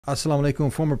Assalamu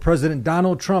alaikum. Former President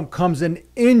Donald Trump comes an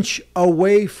inch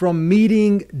away from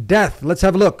meeting death. Let's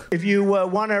have a look. If you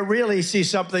want to really see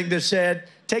something that's said,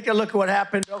 take a look at what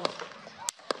happened. Look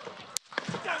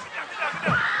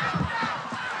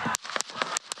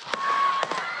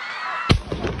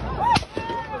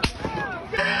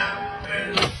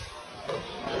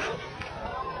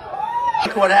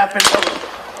what happened.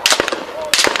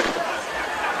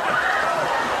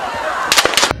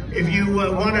 If you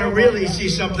want to really see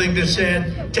something that's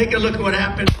said, take a look at what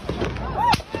happened.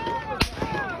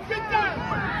 Get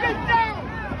down! Get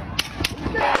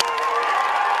down!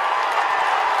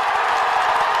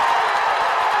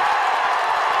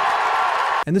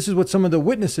 And this is what some of the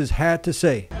witnesses had to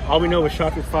say. All we know was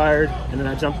shots were fired, and then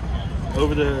I jumped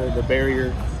over the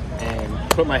barrier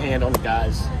and put my hand on the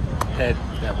guy's head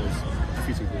that was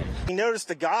profusely bleeding. We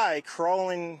noticed a guy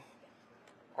crawling,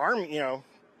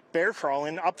 bear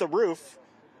crawling up the roof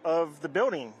of the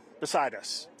building beside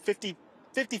us, 50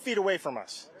 feet away from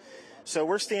us. So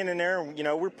we're standing there, and,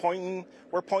 we're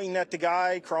pointing at the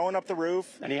guy crawling up the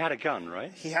roof. And he had a gun,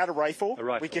 right? He had a rifle. A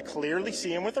rifle. We could clearly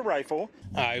see him with a rifle.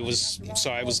 I was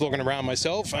looking around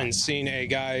myself and seen a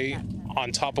guy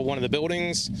on top of one of the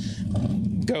buildings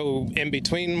go in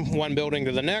between one building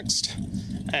to the next,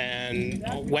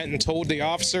 and went and told the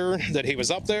officer that he was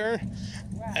up there.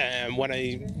 And when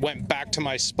I went back to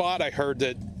my spot, I heard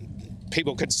that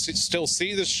people could still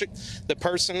see the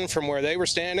person from where they were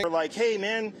standing. They're like, "Hey,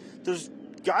 man, there's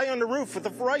a guy on the roof with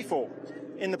a rifle."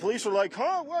 And the police were like,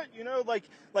 "Huh, what?" Like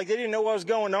they didn't know what was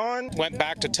going on. Went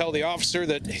back to tell the officer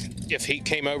that if he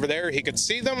came over there, he could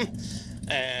see them.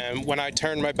 And when I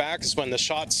turned my back is when the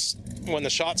shots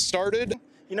started.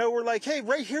 We're like, "Hey,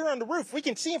 right here on the roof, we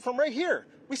can see him from right here.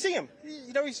 We see him.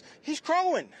 He's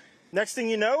crawling." Next thing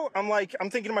you know, I'm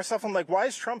thinking to myself, why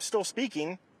is Trump still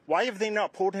speaking? Why have they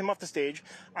not pulled him off the stage?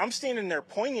 I'm standing there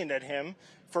pointing at him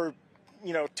for,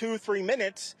 2-3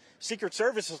 minutes. Secret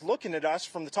Service is looking at us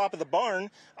from the top of the barn.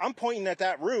 I'm pointing at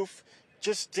that roof,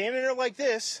 just standing there like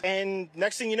this. And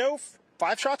next thing you know,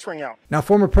 5 shots ring out. Now,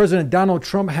 former President Donald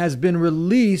Trump has been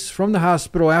released from the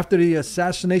hospital after the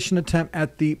assassination attempt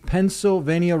at the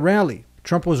Pennsylvania rally.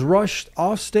 Trump was rushed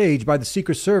off stage by the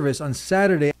Secret Service on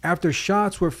Saturday after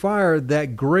shots were fired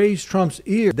that grazed Trump's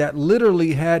ear that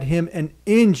literally had him an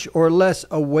inch or less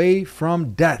away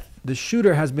from death. The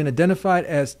shooter has been identified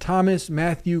as Thomas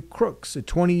Matthew Crooks, a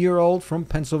 20-year-old from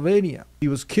Pennsylvania. He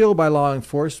was killed by law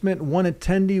enforcement. One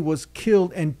attendee was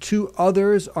killed and 2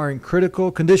 others are in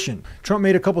critical condition. Trump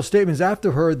made a couple statements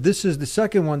afterward. This is the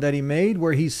second one that he made,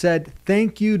 where he said,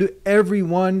 "Thank you to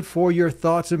everyone for your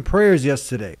thoughts and prayers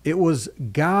yesterday. It was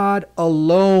God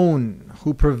alone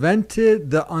who prevented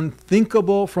the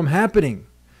unthinkable from happening.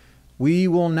 We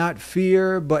will not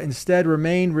fear, but instead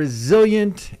remain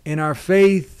resilient in our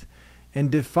faith and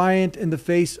defiant in the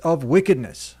face of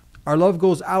wickedness. Our love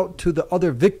goes out to the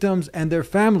other victims and their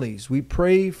families. We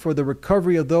pray for the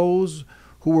recovery of those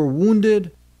who were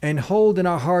wounded and hold in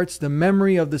our hearts the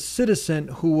memory of the citizen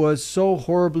who was so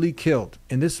horribly killed.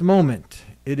 In this moment,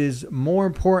 it is more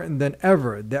important than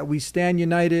ever that we stand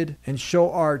united and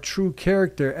show our true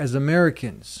character as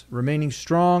Americans, remaining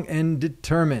strong and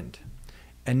determined,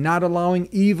 and not allowing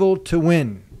evil to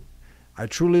win. I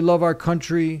truly love our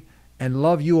country and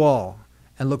love you all,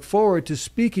 and look forward to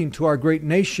speaking to our great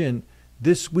nation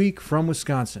this week from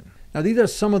Wisconsin." Now, these are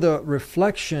some of the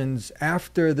reflections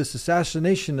after this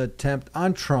assassination attempt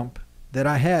on Trump that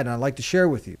I had, and I'd like to share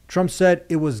with you. Trump said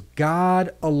it was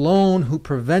God alone who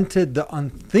prevented the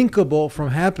unthinkable from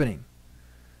happening.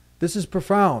 This is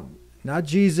profound. Not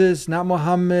Jesus, not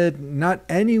Muhammad, not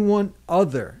anyone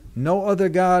other. No other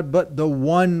God but the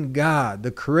one God,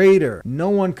 the Creator. No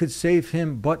one could save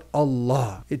him but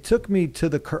Allah. It took me to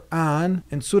the Quran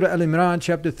in Surah Al-Imran,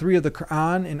 chapter 3 of the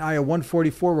Quran, in ayah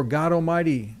 144, where God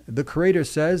Almighty, the Creator,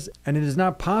 says, "And it is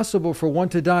not possible for one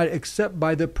to die except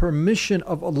by the permission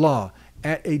of Allah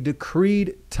at a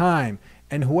decreed time.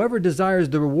 And whoever desires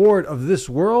the reward of this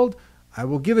world, I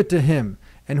will give it to him.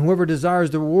 And whoever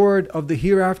desires the reward of the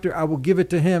hereafter, I will give it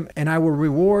to him, and I will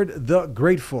reward the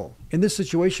grateful." In this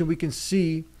situation, we can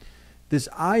see this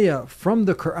ayah from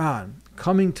the Quran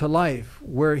coming to life,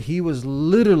 where he was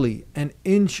literally an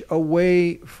inch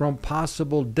away from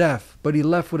possible death, but he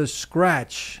left with a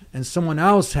scratch and someone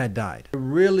else had died. I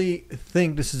really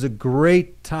think this is a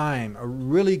great time, a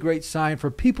really great sign for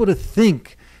people to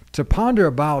think, to ponder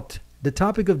about the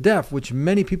topic of death, which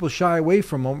many people shy away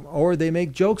from them, or they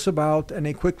make jokes about and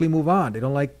they quickly move on. They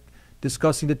don't like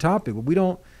discussing the topic, but we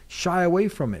don't shy away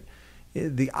from it.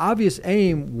 The obvious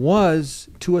aim was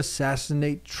to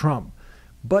assassinate Trump,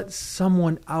 but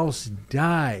someone else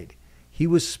died. He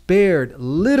was spared,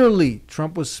 literally,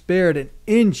 Trump was spared an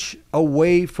inch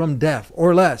away from death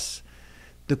or less.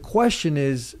 The question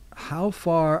is, how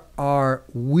far are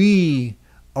we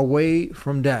away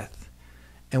from death?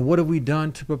 And what have we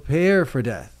done to prepare for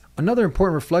death? Another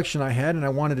important reflection I had and I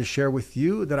wanted to share with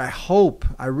you that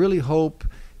I really hope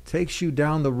takes you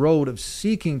down the road of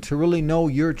seeking to really know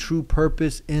your true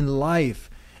purpose in life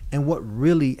and what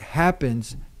really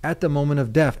happens at the moment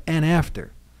of death and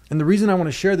after. And the reason I want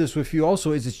to share this with you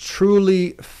also is it's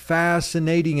truly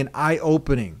fascinating and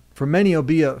eye-opening. For many, it'll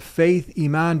be a faith,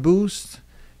 iman boost.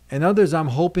 And others, I'm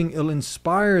hoping it'll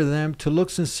inspire them to look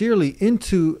sincerely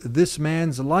into this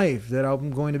man's life that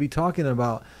I'm going to be talking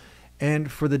about.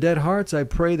 And for the dead hearts, I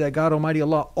pray that God Almighty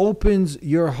Allah opens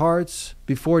your hearts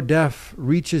before death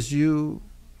reaches you.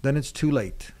 Then it's too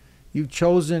late. You've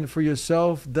chosen for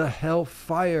yourself the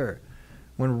hellfire.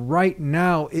 When right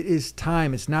now it is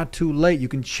time, it's not too late. You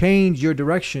can change your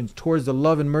directions towards the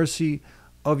love and mercy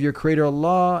of your Creator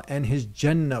Allah and His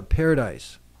Jannah,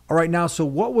 paradise. All right, now, so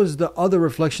what was the other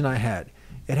reflection I had?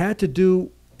 It had to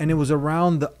do, and it was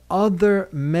around the other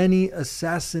many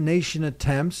assassination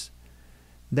attempts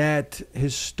that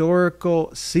historical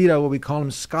seerah, what we call them,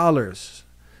 scholars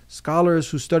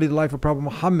who study the life of Prophet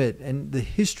Muhammad and the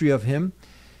history of him,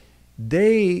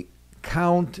 they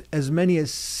count as many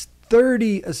as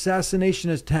 30 assassination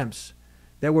attempts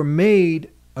that were made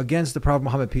against the Prophet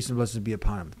Muhammad, peace and blessings be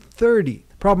upon him. 30.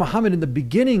 Prophet Muhammad, in the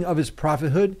beginning of his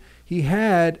prophethood, he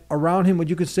had around him what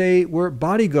you could say were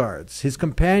bodyguards, his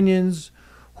companions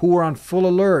who were on full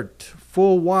alert,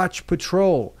 full watch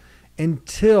patrol,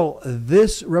 until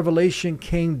this revelation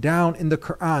came down in the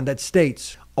Quran that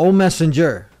states, O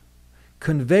Messenger,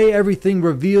 convey everything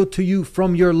revealed to you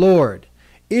from your Lord.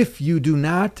 If you do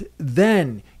not,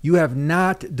 then you have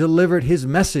not delivered His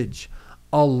message.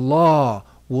 Allah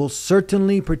will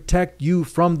certainly protect you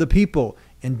from the people.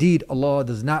 Indeed, Allah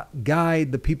does not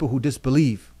guide the people who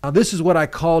disbelieve. Now, this is what I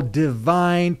call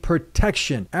divine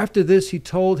protection. After this, he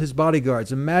told his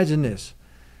bodyguards, imagine this.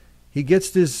 He gets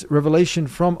this revelation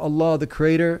from Allah, the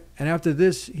Creator. And after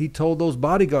this, he told those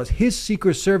bodyguards, his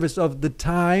secret service of the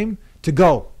time, to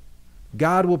go.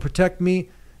 God will protect me.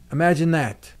 Imagine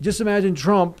that. Just imagine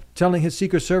Trump telling his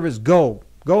secret service, go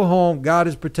home. God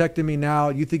is protecting me now.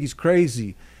 You think he's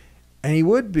crazy. And he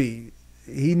would be.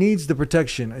 He needs the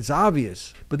protection. It's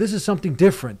obvious. But this is something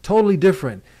different, totally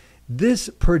different. This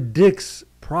predicts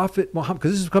Prophet Muhammad,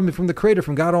 because this is coming from the Creator,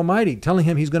 from God Almighty, telling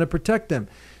him He's going to protect them.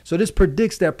 So this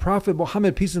predicts that Prophet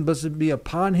Muhammad, peace and blessings be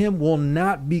upon him, will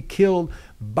not be killed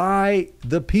by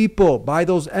the people, by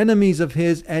those enemies of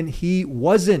his, and he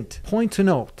wasn't. Point to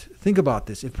note, think about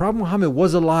this. If Prophet Muhammad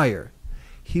was a liar,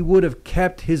 he would have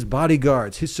kept his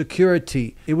bodyguards, his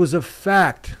security. It was a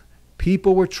fact.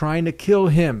 People were trying to kill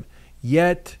him,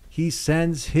 yet he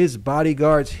sends his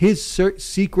bodyguards, his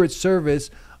secret service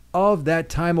of that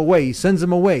time away. He sends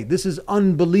them away. This is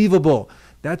unbelievable.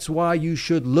 That's why you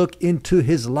should look into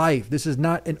his life. This is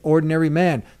not an ordinary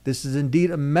man. This is indeed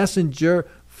a messenger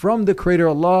from the Creator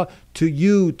Allah to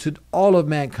you, to all of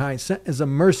mankind, sent as a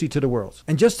mercy to the world.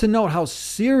 And just to note how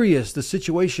serious the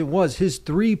situation was, his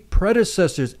three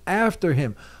predecessors after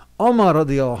him, Umar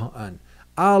radiallahu anh,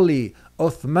 Ali,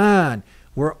 Uthman,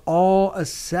 were all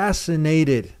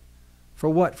assassinated. For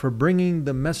what? For bringing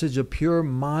the message of pure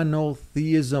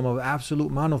monotheism, of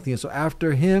absolute monotheism. So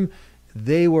after him,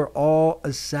 they were all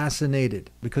assassinated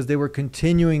because they were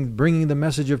continuing bringing the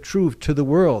message of truth to the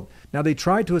world. Now, they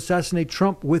tried to assassinate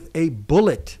Trump with a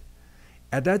bullet.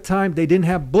 At that time, they didn't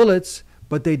have bullets,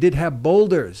 but they did have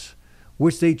boulders,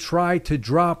 which they tried to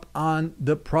drop on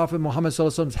the Prophet Muhammad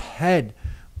ﷺ's head,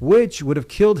 which would have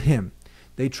killed him.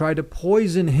 They tried to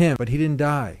poison him, but he didn't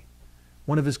die.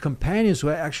 One of his companions who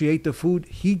actually ate the food,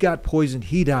 he got poisoned,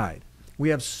 he died. We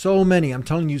have so many, I'm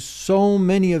telling you, so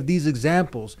many of these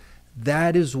examples.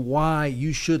 That is why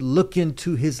you should look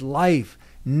into his life,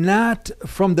 not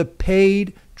from the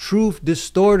paid truth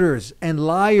distorters and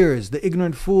liars, the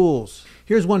ignorant fools.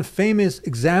 Here's one famous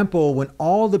example when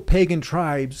all the pagan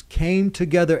tribes came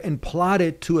together and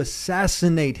plotted to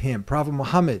assassinate him, Prophet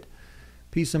Muhammad,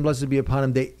 peace and blessings be upon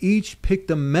him. They each picked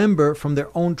a member from their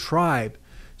own tribe,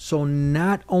 so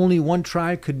not only one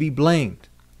tribe could be blamed,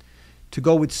 to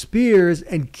go with spears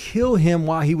and kill him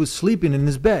while he was sleeping in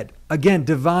his bed. Again,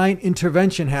 divine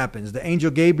intervention happens. The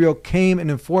angel Gabriel came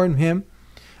and informed him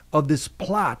of this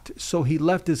plot, so he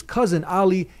left his cousin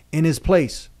Ali in his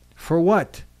place. For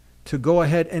what? To go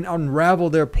ahead and unravel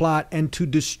their plot and to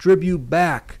distribute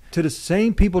back to the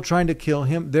same people trying to kill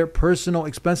him their personal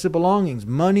expensive belongings,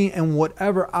 money and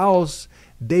whatever else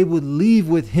they would leave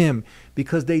with him,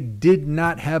 because they did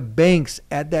not have banks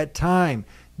at that time.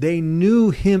 They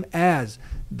knew him as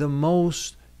the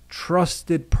most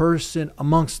trusted person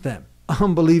amongst them.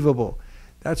 Unbelievable.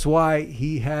 That's why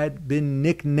he had been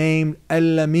nicknamed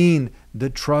Al-Amin,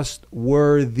 the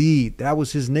trustworthy. That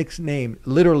was his nickname,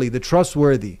 literally, the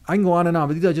trustworthy. I can go on and on,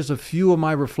 but these are just a few of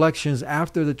my reflections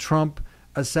after the Trump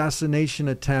assassination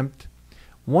attempt.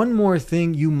 One more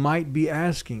thing you might be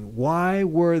asking: why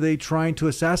were they trying to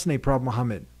assassinate Prophet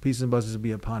Muhammad? Peace and blessings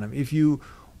be upon him. If you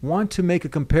want to make a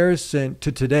comparison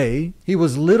to today, he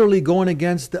was literally going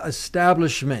against the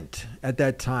establishment at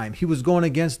that time. He was going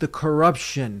against the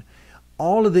corruption,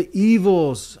 all of the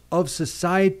evils of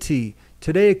society.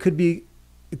 Today it could be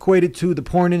equated to the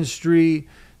porn industry,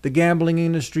 the gambling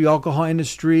industry, alcohol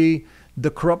industry, the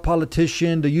corrupt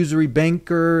politician, the usury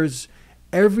bankers,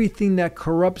 everything that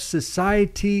corrupts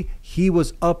society, he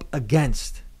was up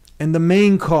against. And the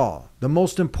main call, the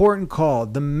most important call,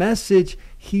 the message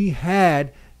he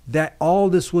had that all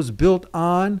this was built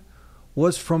on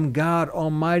was from God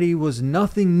Almighty, was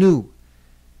nothing new.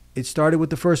 It started with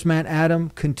the first man, Adam,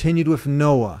 continued with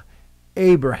Noah,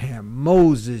 Abraham,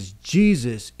 Moses,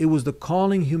 Jesus. It was the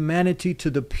calling humanity to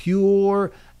the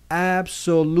pure,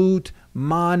 absolute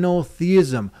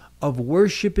monotheism of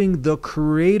worshiping the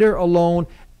Creator alone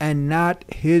and not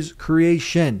his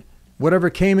creation. Whatever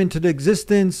came into the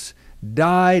existence,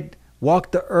 died,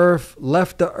 walked the earth,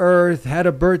 left the earth, had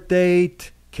a birth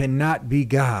date, cannot be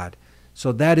God.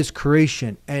 So that is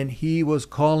creation. And he was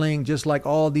calling, just like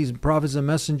all these prophets and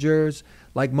messengers,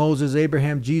 like Moses,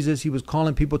 Abraham, Jesus, he was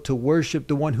calling people to worship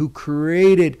the one who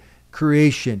created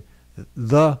creation,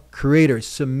 the Creator,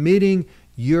 submitting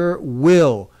your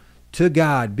will to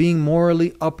God, being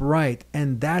morally upright.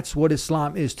 And that's what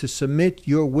Islam is, to submit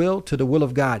your will to the will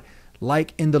of God.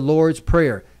 Like in the Lord's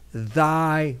Prayer,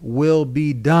 thy will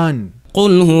be done.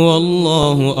 قل هو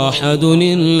الله أحد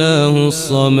الله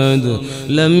الصمد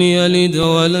لم يلد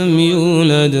ولم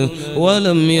يولد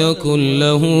ولم يكن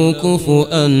له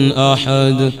كفؤا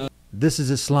أحد. This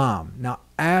is Islam. Now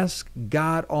ask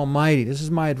God Almighty. This is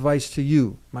my advice to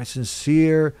you, my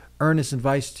sincere, earnest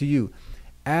advice to you.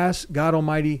 Ask God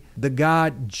Almighty, the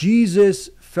God Jesus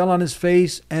fell on his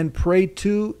face and prayed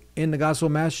to in the Gospel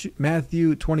of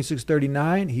Matthew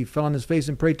 26:39. He fell on his face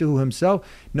and prayed to himself.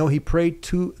 No, he prayed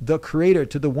to the Creator,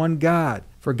 to the one God,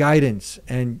 for guidance.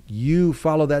 And you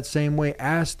follow that same way.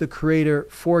 Ask the Creator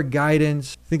for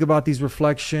guidance. Think about these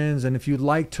reflections. And if you'd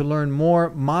like to learn more,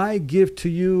 my gift to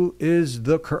you is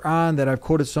the Quran that I've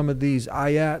quoted some of these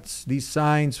ayats, these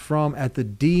signs from at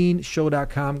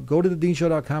thedeenshow.com. Go to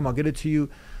thedeenshow.com. I'll get it to you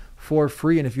for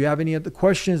free. And if you have any other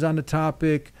questions on the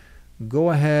topic,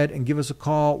 go ahead and give us a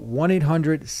call,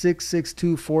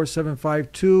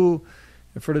 1-800-662-4752.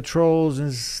 And for the trolls,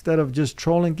 instead of just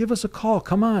trolling, give us a call.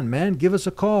 Come on, man. Give us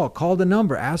a call. Call the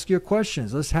number. Ask your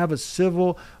questions. Let's have a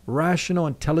civil, rational,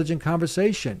 intelligent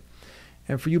conversation.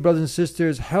 And for you brothers and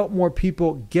sisters, help more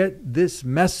people get this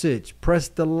message. Press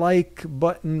the like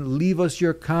button. Leave us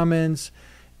your comments.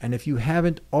 And if you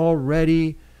haven't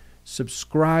already,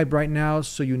 subscribe right now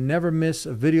so you never miss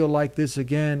a video like this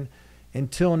again.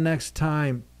 Until next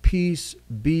time, peace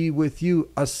be with you.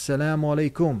 Assalamu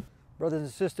alaikum. Brothers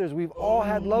and sisters, we've all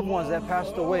had loved ones that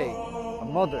passed away. A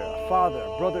mother, a father,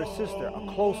 a brother, a sister, a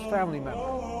close family member.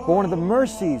 But one of the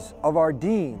mercies of our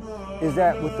deen is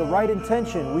that with the right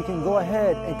intention, we can go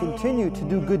ahead and continue to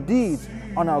do good deeds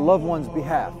on our loved one's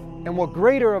behalf. And what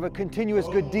greater of a continuous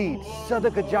good deed,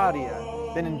 Sadaqah Jariyah,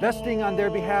 than investing on their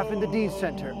behalf in the Deen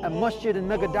Center, a masjid and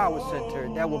mega dawah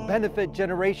center that will benefit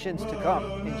generations to come,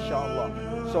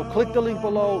 inshallah. So click the link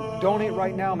below, donate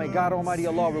right now. May God Almighty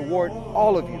Allah reward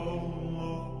all of you.